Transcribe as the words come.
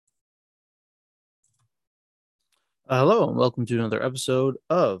Hello, and welcome to another episode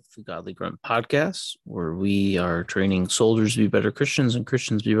of the Godly Grunt Podcast, where we are training soldiers to be better Christians and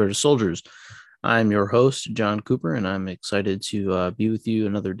Christians to be better soldiers. I'm your host, John Cooper, and I'm excited to be with you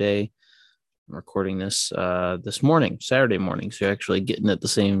another day. I'm recording this morning, Saturday morning, so you're actually getting it the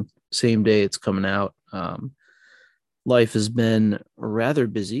same day it's coming out. Life has been rather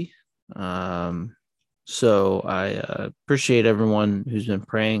busy, so I appreciate everyone who's been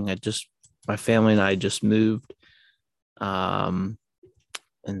praying. My family and I just moved. And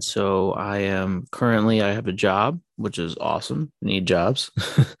so I have a job, which is awesome. I need jobs.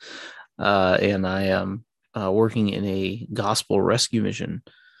 And I am working in a gospel rescue mission,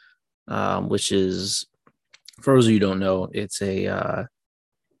 which is, for those of you who don't know, it's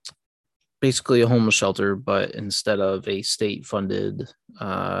basically a homeless shelter, but instead of a state funded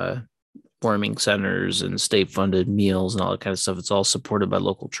warming centers and state funded meals and all that kind of stuff, it's all supported by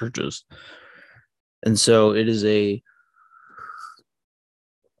local churches. And so it's a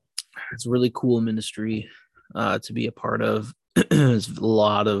really cool ministry to be a part of. It's a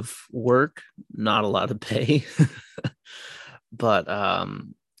lot of work, not a lot of pay, but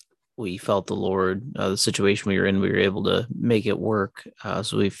we felt the Lord, the situation we were in, we were able to make it work.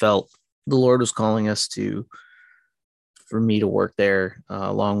 So we felt the Lord was calling us for me to work there,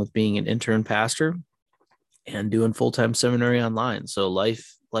 along with being an intern pastor and doing full-time seminary online. So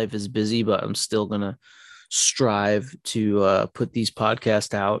life is busy, but I'm still gonna strive to put these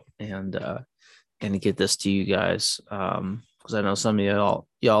podcasts out and get this to you guys, because I know some of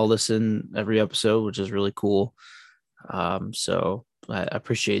y'all listen every episode, which is really cool. So I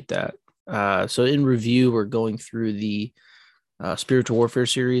appreciate that. So in review, we're going through the spiritual warfare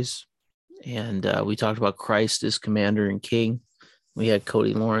series, and we talked about Christ as commander and king. We had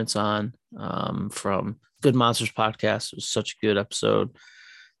Cody Lawrence on from Good Monsters podcast. It was such a good episode.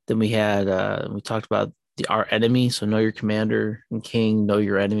 Then we talked about our enemy. So know your commander and king, know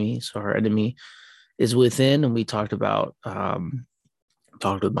your enemy. So our enemy is within. And we talked with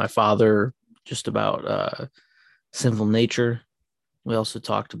my father just about sinful nature. We also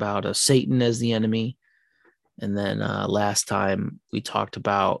talked about Satan as the enemy. And then last time we talked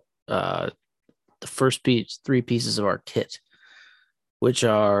about the first three pieces of our kit, which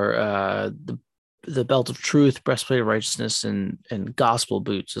are the belt of truth, breastplate of righteousness, and gospel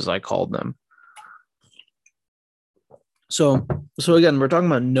boots, as I called them. So again, we're talking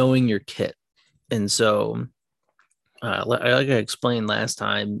about knowing your kit. And so, like I explained last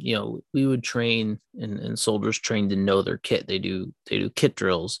time, we would train and soldiers train to know their kit. They do kit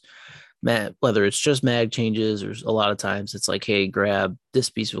drills, whether it's just mag changes or a lot of times it's like, hey, grab this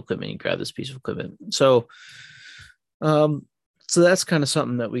piece of equipment, you grab this piece of equipment. So that's kind of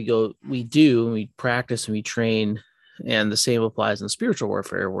something that we do, and we practice and we train. And the same applies in spiritual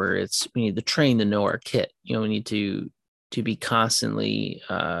warfare, where we need to train to know our kit. We need to be constantly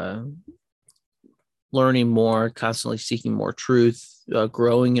learning more, constantly seeking more truth,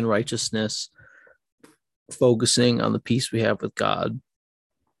 growing in righteousness, focusing on the peace we have with God.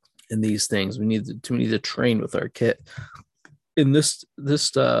 And these things we need to train with our kit. In this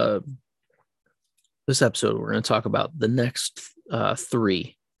episode, we're going to talk about the next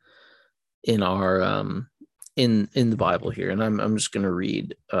three in our in the Bible here, and I'm just going to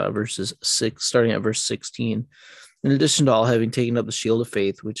read verses 6, starting at verse 16. In addition to all having taken up the shield of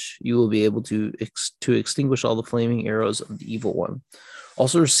faith, which you will be able to extinguish all the flaming arrows of the evil one.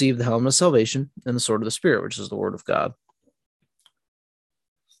 Also receive the helmet of salvation and the sword of the Spirit, which is the word of God.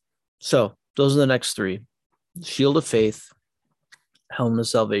 So those are the next three: shield of faith, helmet of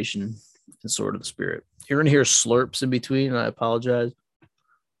salvation, and sword of the Spirit. You're going to hear slurps in between, and I apologize.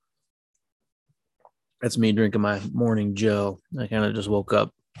 That's me drinking my morning Joe. I kind of just woke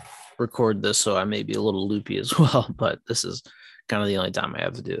up, record this, so I may be a little loopy as well, but this is kind of the only time I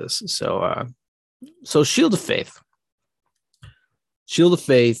have to do this. So shield of faith. Shield of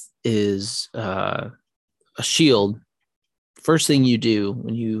faith is a shield. First thing you do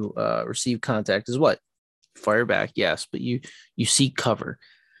when you receive contact is what? Fire back, yes, but you seek cover.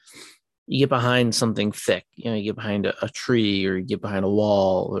 You get behind something thick, you get behind a tree, or you get behind a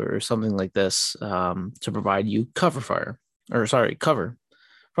wall or something like this, to provide you cover from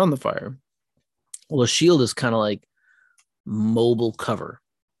the fire. Well, a shield is kind of like mobile cover.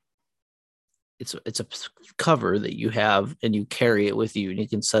 It's a cover that you have and you carry it with you, and you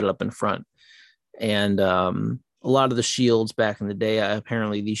can set it up in front. And a lot of the shields back in the day,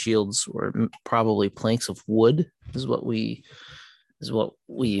 apparently these shields were probably planks of wood, is what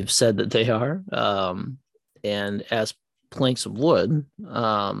we've said that they are. And as planks of wood,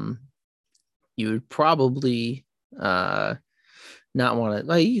 you would probably not want to,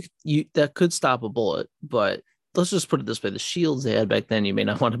 like, you that could stop a bullet, but let's just put it this way: the shields they had back then, you may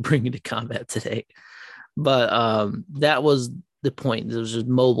not want to bring into combat today. But that was the point. There was just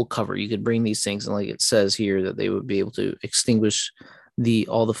mobile cover. You could bring these things, and like it says here, that they would be able to extinguish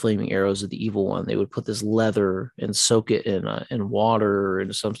all the flaming arrows of the evil one. They would put this leather and soak it in water or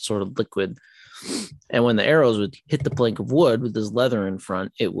in some sort of liquid. And when the arrows would hit the plank of wood with this leather in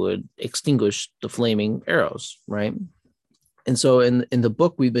front, it would extinguish the flaming arrows, right? And so in the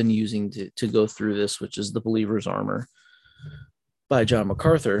book we've been using to go through this, which is The Believer's Armor by John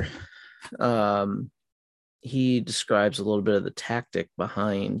MacArthur, he describes a little bit of the tactic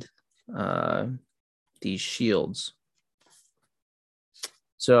behind these shields.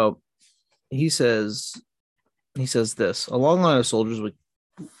 So he says this: a long line of soldiers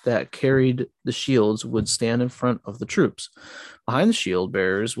that carried the shields would stand in front of the troops. Behind the shield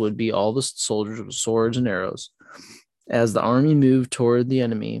bearers would be all the soldiers with swords and arrows. As the army moved toward the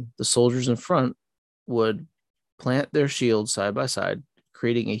enemy, the soldiers in front would plant their shields side by side,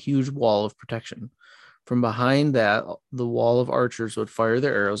 creating a huge wall of protection. From behind that, the wall of archers would fire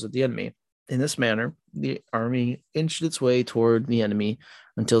their arrows at the enemy. In this manner, the army inched its way toward the enemy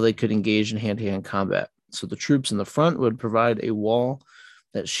until they could engage in hand-to-hand combat. So the troops in the front would provide a wall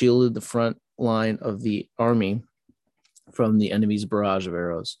that shielded the front line of the army from the enemy's barrage of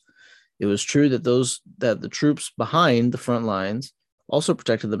arrows. It was true that the troops behind the front lines also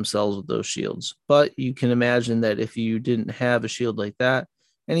protected themselves with those shields. But you can imagine that if you didn't have a shield like that,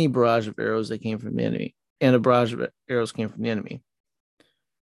 any barrage of arrows that came from the enemy, and a barrage of arrows came from the enemy,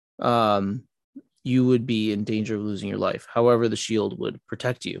 you would be in danger of losing your life. However, the shield would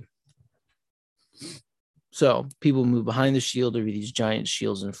protect you. So people move behind the shield. There would be these giant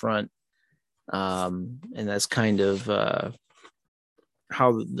shields in front. And that's kind of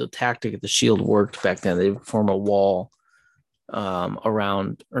how the tactic of the shield worked back then. They would form a wall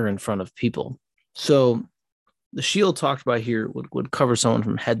around or in front of people. So the shield talked about here would cover someone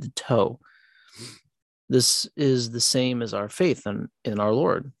from head to toe. This is the same as our faith in our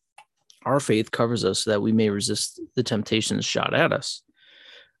Lord. Our faith covers us so that we may resist the temptations shot at us.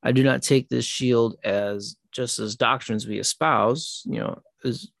 I do not take this shield as just as doctrines we espouse,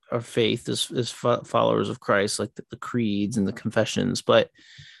 as our faith as followers of Christ, like the creeds and the confessions, but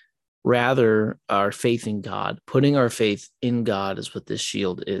rather our faith in God. Putting our faith in God is what this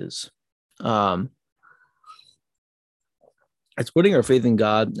shield is. It's putting our faith in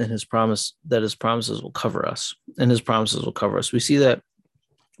God and his promise that his promises will cover us, and his promises will cover us. We see that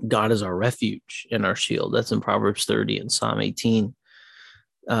God is our refuge and our shield. That's in Proverbs 30 and Psalm 18,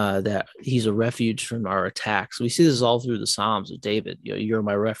 that he's a refuge from our attacks. We see this all through the Psalms of David. You're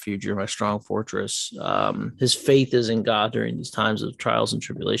my refuge, you're my strong fortress. His faith is in God during these times of trials and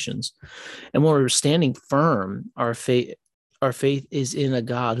tribulations. And when we're standing firm, our faith is in a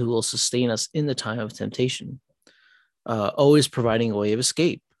God who will sustain us in the time of temptation, always providing a way of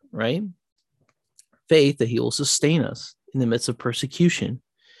escape, right? Faith that he will sustain us in the midst of persecution.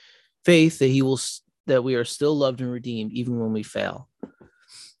 Faith that we are still loved and redeemed even when we fail.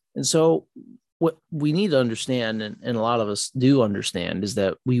 And so what we need to understand, and a lot of us do understand, is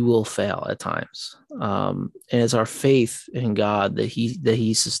that we will fail at times. And it's our faith in God that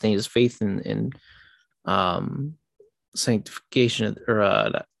he sustains, faith in sanctification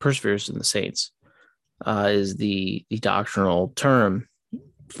or perseverance in the saints is the doctrinal term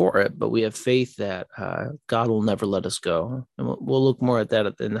for it. But we have faith that God will never let us go. And we'll look more at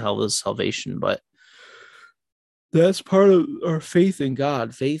that in the Hell of Salvation. But that's part of our faith in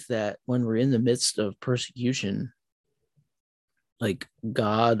God, faith that when we're in the midst of persecution, like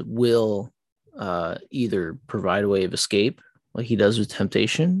God will either provide a way of escape, like he does with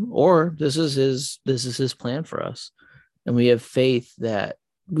temptation, or this is his plan for us. And we have faith that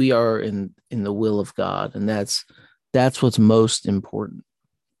we are in the will of God, and that's what's most important.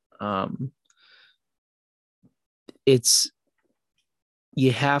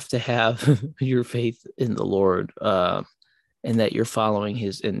 You have to have your faith in the Lord, and that you're following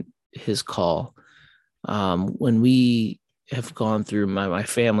his call. When we have gone through, my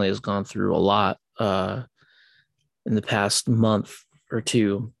family has gone through a lot in the past month or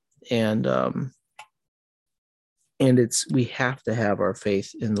two, and we have to have our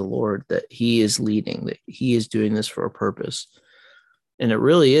faith in the Lord, that he is leading, that he is doing this for a purpose. And it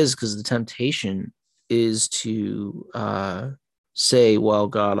really is, because the temptation is to say, well,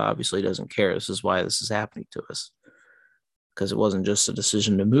 God obviously doesn't care. This is why this is happening to us. Because it wasn't just a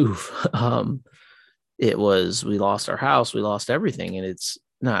decision to move. It was, we lost our house, we lost everything. And it's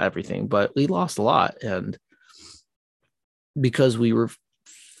not everything, but we lost a lot. And because we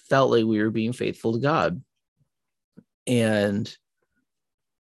felt like we were being faithful to God. And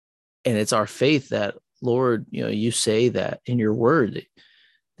it's our faith that Lord, you say that in your word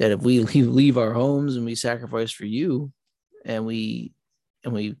that if we leave our homes and we sacrifice for you, and we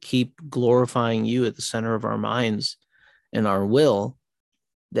keep glorifying you at the center of our minds and our will,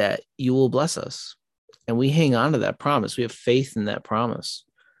 that you will bless us. And we hang on to that promise. We have faith in that promise.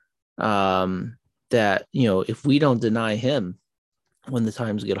 That, if we don't deny him when the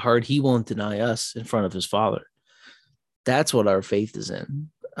times get hard, he won't deny us in front of his Father. That's what our faith is in.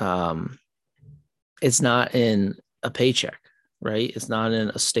 It's not in a paycheck, right? It's not in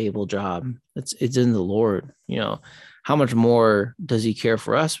a stable job. It's in the Lord. How much more does he care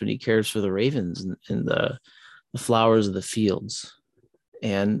for us when he cares for the ravens and the flowers of the fields?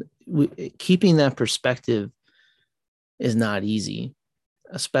 And keeping that perspective is not easy,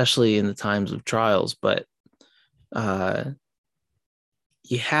 especially in the times of trials, but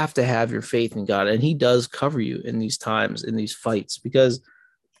you have to have your faith in God, and he does cover you in these times, in these fights, because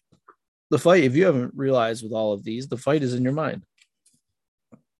the fight, if you haven't realized with all of these, the fight is in your mind.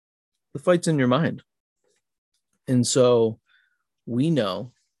 The fight's in your mind. And so we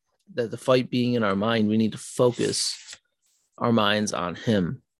know that the fight being in our mind, we need to focus our minds on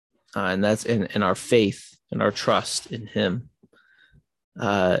him. And that's in our faith and our trust in him.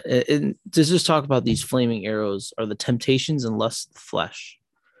 And to just talk about these flaming arrows are the temptations and lusts of the flesh.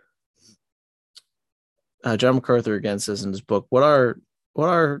 John MacArthur again says in his book, what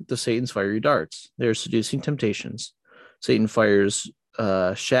are the Satan's fiery darts? They're seducing temptations. Satan fires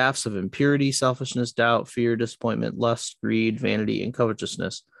shafts of impurity, selfishness, doubt, fear, disappointment, lust, greed, vanity, and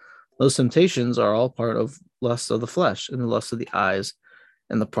covetousness. Those temptations are all part of lust of the flesh and the lust of the eyes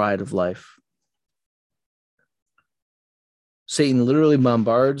and the pride of life. Satan literally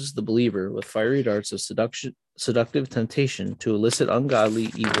bombards the believer with fiery darts of seductive temptation to elicit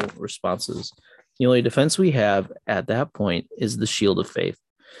ungodly, evil responses. The only defense we have at that point is the shield of faith.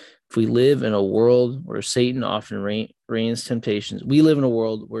 If we live in a world where Satan often rains temptations, we live in a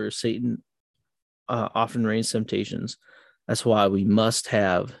world where Satan often rains temptations. That's why we must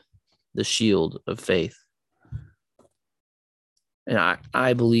have the shield of faith. And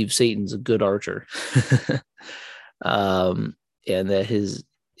I believe Satan's a good archer. And that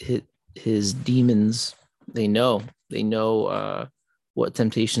his demons, they know what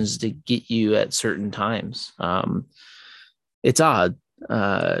temptations to get you at certain times. It's odd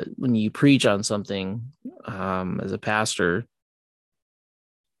when you preach on something as a pastor,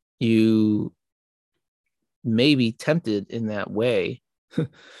 you may be tempted in that way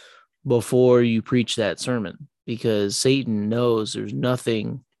before you preach that sermon, because Satan knows there's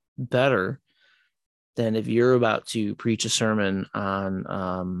nothing better than if you're about to preach a sermon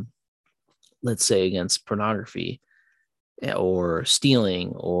on, let's say, against pornography or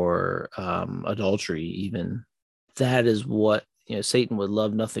stealing or adultery even. That is what, Satan would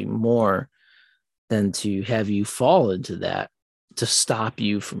love nothing more than to have you fall into that, to stop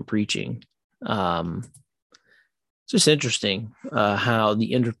you from preaching. It's just interesting how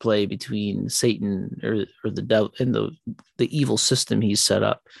the interplay between Satan or the devil and the evil system he's set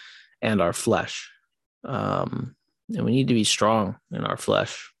up and our flesh. And we need to be strong in our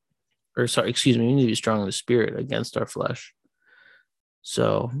flesh. We need to be strong in the spirit against our flesh.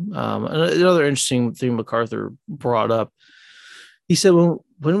 So another interesting thing MacArthur brought up, he said,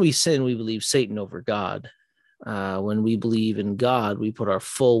 when we sin, we believe Satan over God. When we believe in God, we put our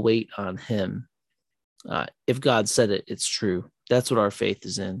full weight on him. If God said it, it's true. That's what our faith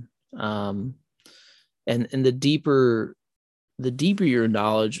is in. And the deeper your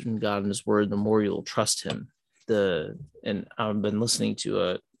knowledge in God and his word, the more you'll trust him. And I've been listening to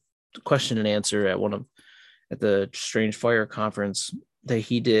a question and answer at the Strange Fire conference that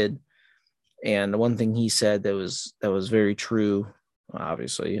he did. And the one thing he said that was very true,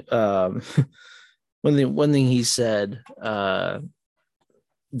 obviously. One thing he said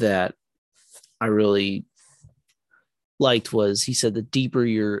that I really liked was, he said, the deeper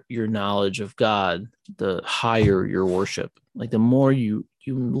your knowledge of God, the higher your worship. Like the more you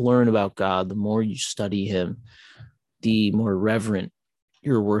learn about God, the more you study him, the more reverent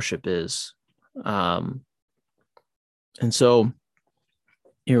your worship is. And so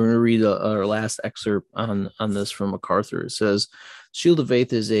here we're going to read our last excerpt on this from MacArthur. It says, shield of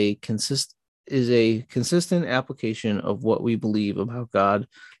faith is a consistent application of what we believe about God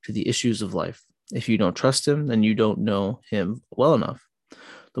to the issues of life. If you don't trust him, then you don't know him well enough.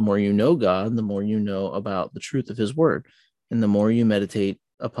 The more you know God, the more you know about the truth of his word. And the more you meditate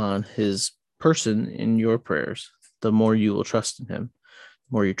upon his person in your prayers, the more you will trust in him.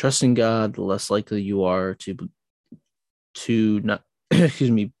 The more you trust in God, the less likely you are to not,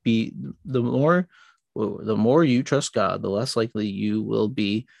 be, the more you trust God, the less likely you will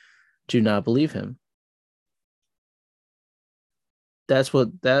be to not believe him.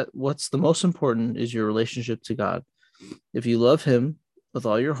 what's the most important is your relationship to God. If you love him with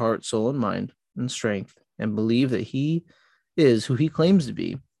all your heart, soul, and mind and strength, and believe that he is who he claims to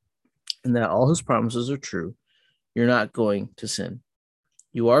be, and that all his promises are true, you're not going to sin.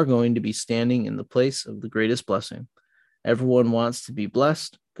 You are going to be standing in the place of the greatest blessing. Everyone wants to be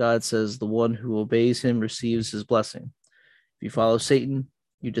blessed. God says the one who obeys him receives his blessing. If you follow Satan,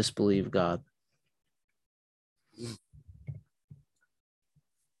 you disbelieve God.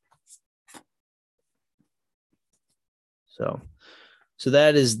 So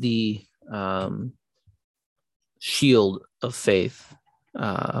that is the shield of faith,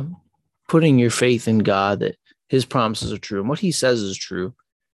 putting your faith in God that his promises are true and what he says is true,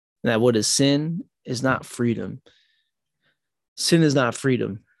 and that what is sin is not freedom. Sin is not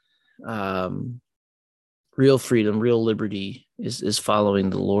freedom. Real freedom, real liberty is following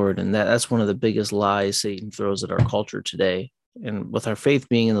the Lord, and that's one of the biggest lies Satan throws at our culture today. And with our faith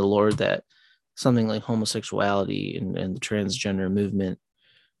being in the Lord, that something like homosexuality and the transgender movement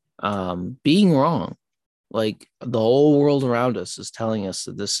being wrong, like the whole world around us is telling us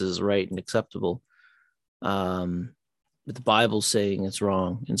that this is right and acceptable, but the Bible's saying it's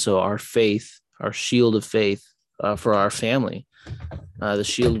wrong. And so our faith, our shield of faith for our family,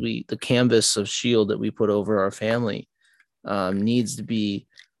 the canvas of shield that we put over our family needs to be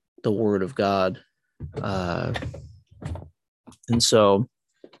the word of God. And so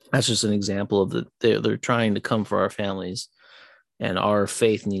that's just an example of they're trying to come for our families, and our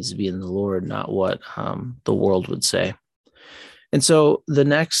faith needs to be in the Lord, not what the world would say. And so the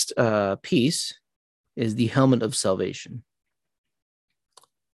next piece is the helmet of salvation.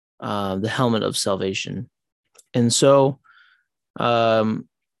 The helmet of salvation. And so what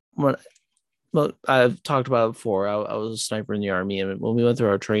I've talked about it before, I was a sniper in the Army, and when we went through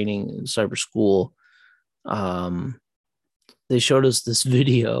our training in cyber school, they showed us this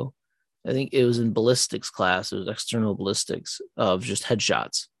video. I think it was in ballistics class. It was external ballistics of just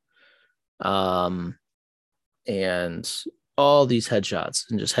headshots. And all these headshots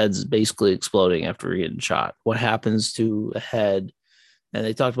and just heads basically exploding after getting shot. What happens to a head? And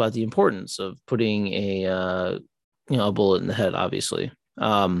they talked about the importance of putting a bullet in the head, obviously.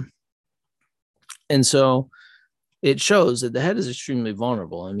 And so it shows that the head is extremely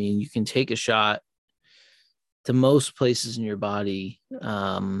vulnerable. I mean, you can take a shot to most places in your body,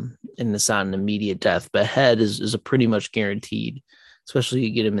 and it's not an immediate death, but head is a pretty much guaranteed, especially you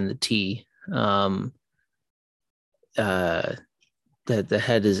get him in the T. That the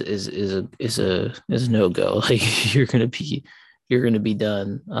head is a no-go. Like you're gonna be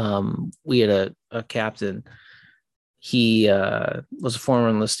done. We had a captain. He was a former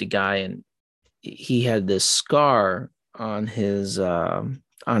enlisted guy, and he had this scar on his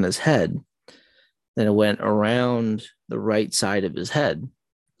head. Then it went around the right side of his head,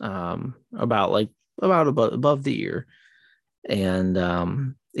 about above the ear,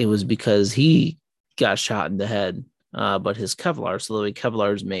 and it was because he got shot in the head. But his Kevlar, so the way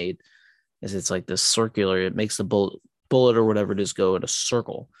Kevlar is made, is it's like this circular. It makes the bullet or whatever it is go in a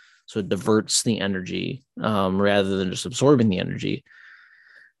circle, so it diverts the energy rather than just absorbing the energy.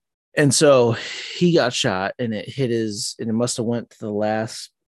 And so he got shot, and it hit and it must have went to the last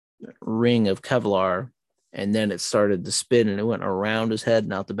ring of Kevlar, and then it started to spin, and it went around his head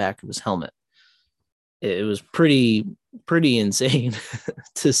and out the back of his helmet. It was pretty insane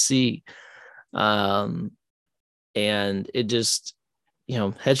to see. And it just,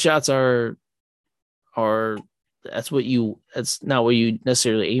 headshots are that's not what you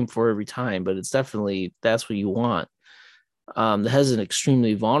necessarily aim for every time, but it's definitely, that's what you want. The head is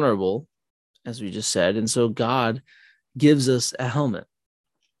extremely vulnerable, as we just said. And so God gives us a helmet.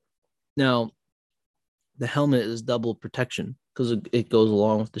 Now, the helmet is double protection because it goes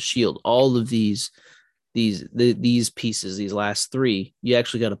along with the shield. All of these pieces, these last three, you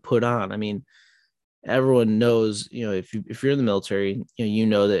actually got to put on. I mean, everyone knows, if you're in the military, you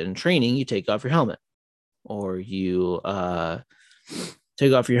know that in training you take off your helmet, or you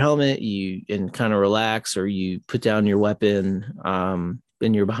take off your helmet, and kind of relax, or you put down your weapon, and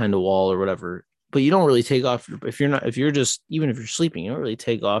you're behind a wall or whatever. But you don't really take off if you're sleeping, you don't really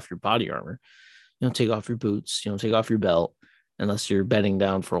take off your body armor. You don't take off your boots. You don't take off your belt unless you're bedding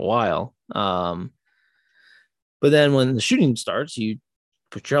down for a while. But then when the shooting starts, you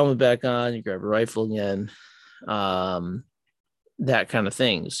put your helmet back on, you grab a rifle again, that kind of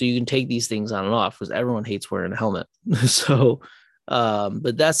thing. So you can take these things on and off because everyone hates wearing a helmet. So,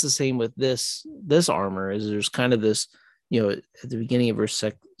 but that's the same with this armor. Is there's kind of this, at the beginning of verse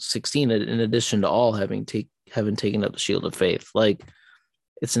 16, in addition to all having taken up the shield of faith, like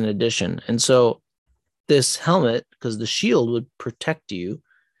it's an addition. And so this helmet, because the shield would protect you,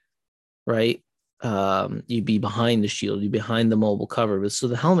 right? You'd be behind the shield, you'd be behind the mobile cover. But so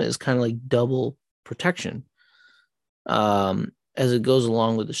the helmet is kind of like double protection as it goes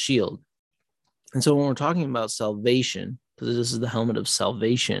along with the shield. And so when we're talking about salvation, because this is the helmet of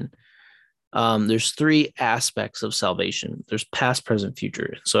salvation, there's three aspects of salvation. There's past, present,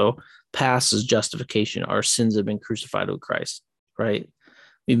 future. So past is justification. Our sins have been crucified with Christ, right?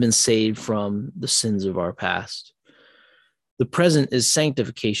 We've been saved from the sins of our past. The present is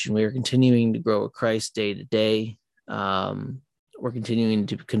sanctification. We are continuing to grow with Christ day to day. We're continuing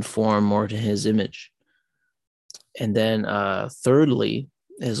to conform more to his image. And then thirdly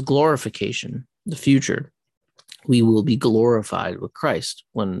is glorification, the future. We will be glorified with Christ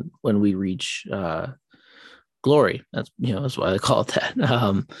when we reach glory. That's why I call it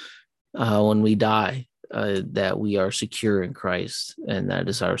that. When we die, that we are secure in Christ, and that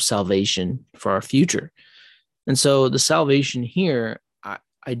is our salvation for our future. And so the salvation here,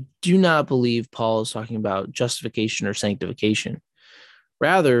 I do not believe Paul is talking about justification or sanctification,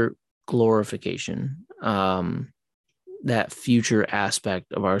 rather glorification. That future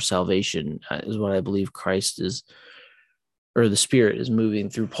aspect of our salvation is what I believe Christ is, or the Spirit is moving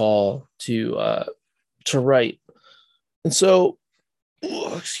through Paul to write. And so,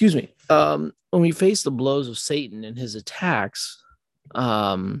 excuse me, when we face the blows of Satan and his attacks,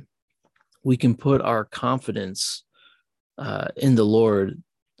 we can put our confidence in the Lord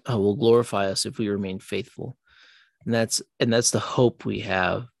will glorify us if we remain faithful. And that's the hope we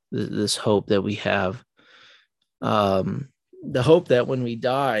have, this hope that we have. The hope that when we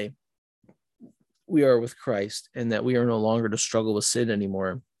die, we are with Christ and that we are no longer to struggle with sin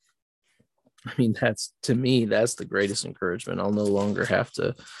anymore. I mean, to me, that's the greatest encouragement. I'll no longer have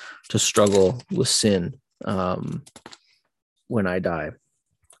to struggle with sin when I die.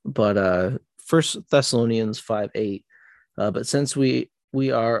 But 1 Thessalonians 5:8, but since we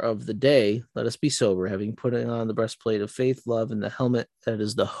are of the day, let us be sober, having put on the breastplate of faith, love, and the helmet that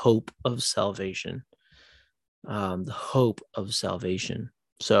is the hope of salvation. The hope of salvation.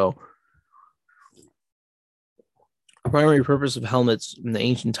 So the primary purpose of helmets in the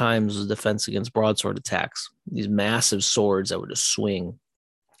ancient times was defense against broadsword attacks, these massive swords that would just swing,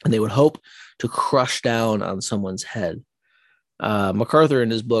 and they would hope to crush down on someone's head. MacArthur in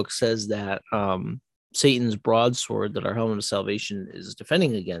his book says that Satan's broadsword that our helmet of salvation is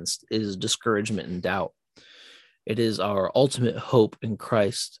defending against is discouragement and doubt. It is our ultimate hope in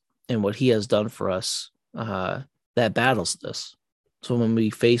Christ and what he has done for us that battles this. So when we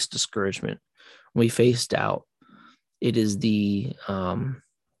face discouragement, when we face doubt, it is the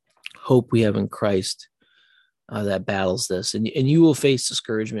hope we have in Christ that battles this. And you will face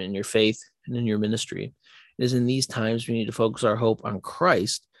discouragement in your faith and in your ministry. It is in these times we need to focus our hope on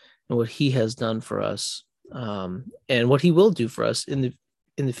Christ and what he has done for us, and what he will do for us in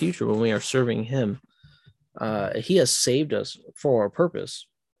the future when we are serving him. He has saved us for our purpose.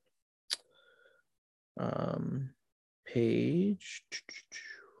 Page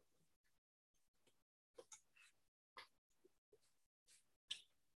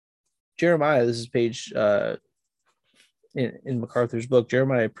Jeremiah, this is page in MacArthur's book.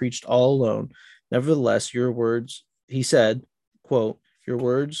 Jeremiah preached all alone. Nevertheless, your words, he said, quote, your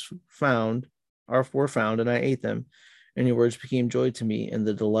words were found, and I ate them, and your words became joy to me and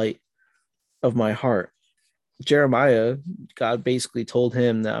the delight of my heart. Jeremiah, God basically told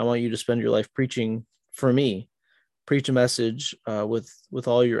him that I want you to spend your life preaching for me. Preach a message with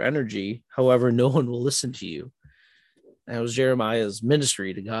all your energy. However, no one will listen to you. That was Jeremiah's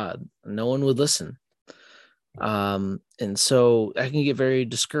ministry to God. No one would listen. And so that can get very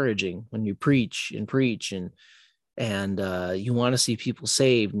discouraging when you preach and you want to see people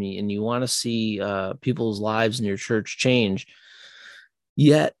saved and you want to see people's lives in your church change.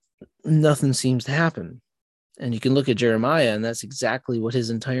 Yet nothing seems to happen. And you can look at Jeremiah, and that's exactly what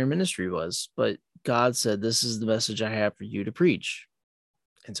his entire ministry was. But God said, this is the message I have for you to preach.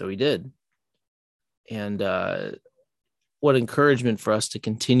 And so he did. And what encouragement for us to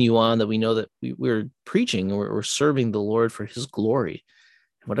continue on, that we know that we're preaching and we're serving the Lord for his glory.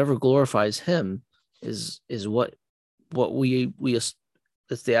 Whatever glorifies him is what we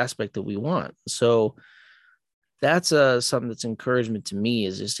that's the aspect that we want. So that's something that's encouragement to me,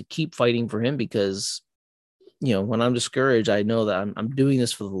 is just to keep fighting for him, because when I'm discouraged, I know that I'm doing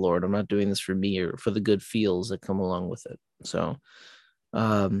this for the Lord. I'm not doing this for me or for the good feels that come along with it. So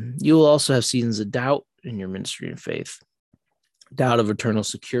you will also have seasons of doubt in your ministry and faith, doubt of eternal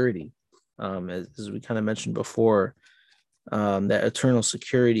security. As we kind of mentioned before, that eternal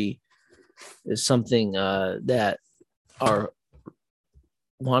security is something that our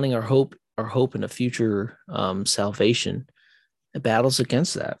wanting our hope our hope in a future salvation. It battles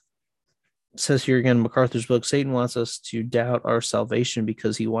against that. It says here again in MacArthur's book, Satan wants us to doubt our salvation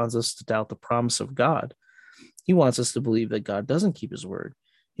because he wants us to doubt the promise of God. He wants us to believe that God doesn't keep his word.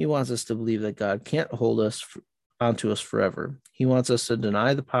 He wants us to believe that God can't hold us onto us forever. He wants us to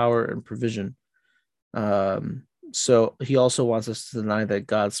deny the power and provision. So he also wants us to deny that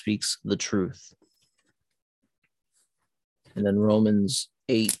God speaks the truth. And then Romans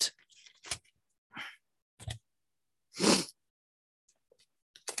 8.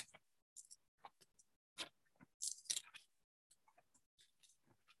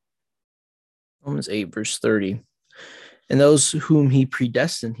 Romans 8, verse 30. And those whom he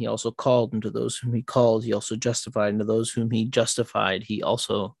predestined, he also called. And to those whom he called, he also justified. And to those whom he justified, he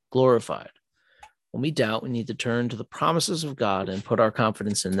also glorified. When we doubt, we need to turn to the promises of God and put our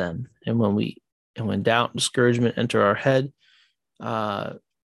confidence in them. And when doubt and discouragement enter our head,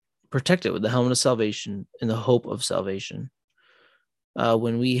 protect it with the helmet of salvation in the hope of salvation.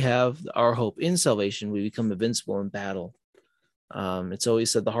 When we have our hope in salvation, we become invincible in battle. It's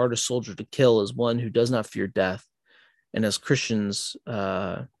always said the hardest soldier to kill is one who does not fear death. And as Christians,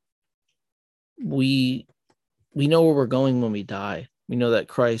 we know where we're going when we die. We know that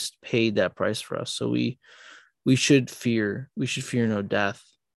Christ paid that price for us. So we should fear no death.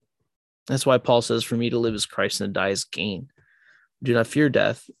 That's why Paul says, for me to live is Christ and to die is gain. Do not fear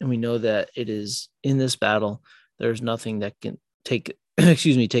death. And we know that it is in this battle, there's nothing that can take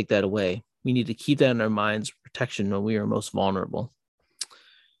that away. We need to keep that in our minds, protection when we are most vulnerable.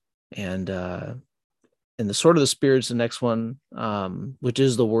 And the sword of the Spirit is the next one, which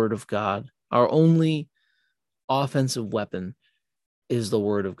is the word of God. Our only offensive weapon is the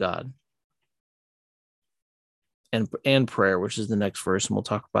word of God. And prayer, which is the next verse, and we'll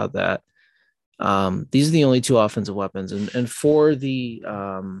talk about that. These are the only two offensive weapons. And for the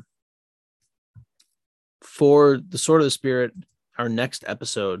sword of the Spirit, our next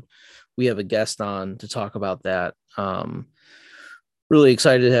episode, we have a guest on to talk about that. Really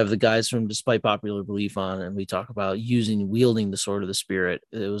excited to have the guys from Despite Popular Belief on, and we talk about wielding the sword of the Spirit.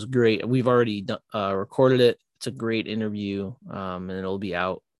 It was great. We've already recorded it. It's a great interview, and it'll be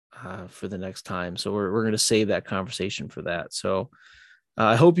out for the next time. So we're going to save that conversation for that. So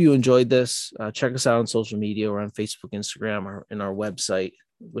I hope you enjoyed this. Check us out on social media. We're on Facebook, Instagram, or in our website,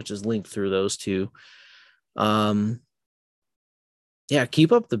 which is linked through those two.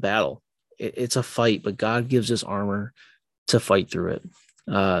 Keep up the battle. It's a fight, but God gives us armor to fight through it.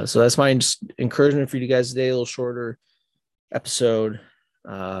 So that's my encouragement for you guys today. A little shorter episode,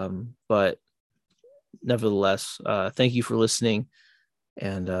 but nevertheless, thank you for listening,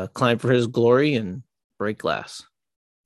 and climb for his glory and break glass.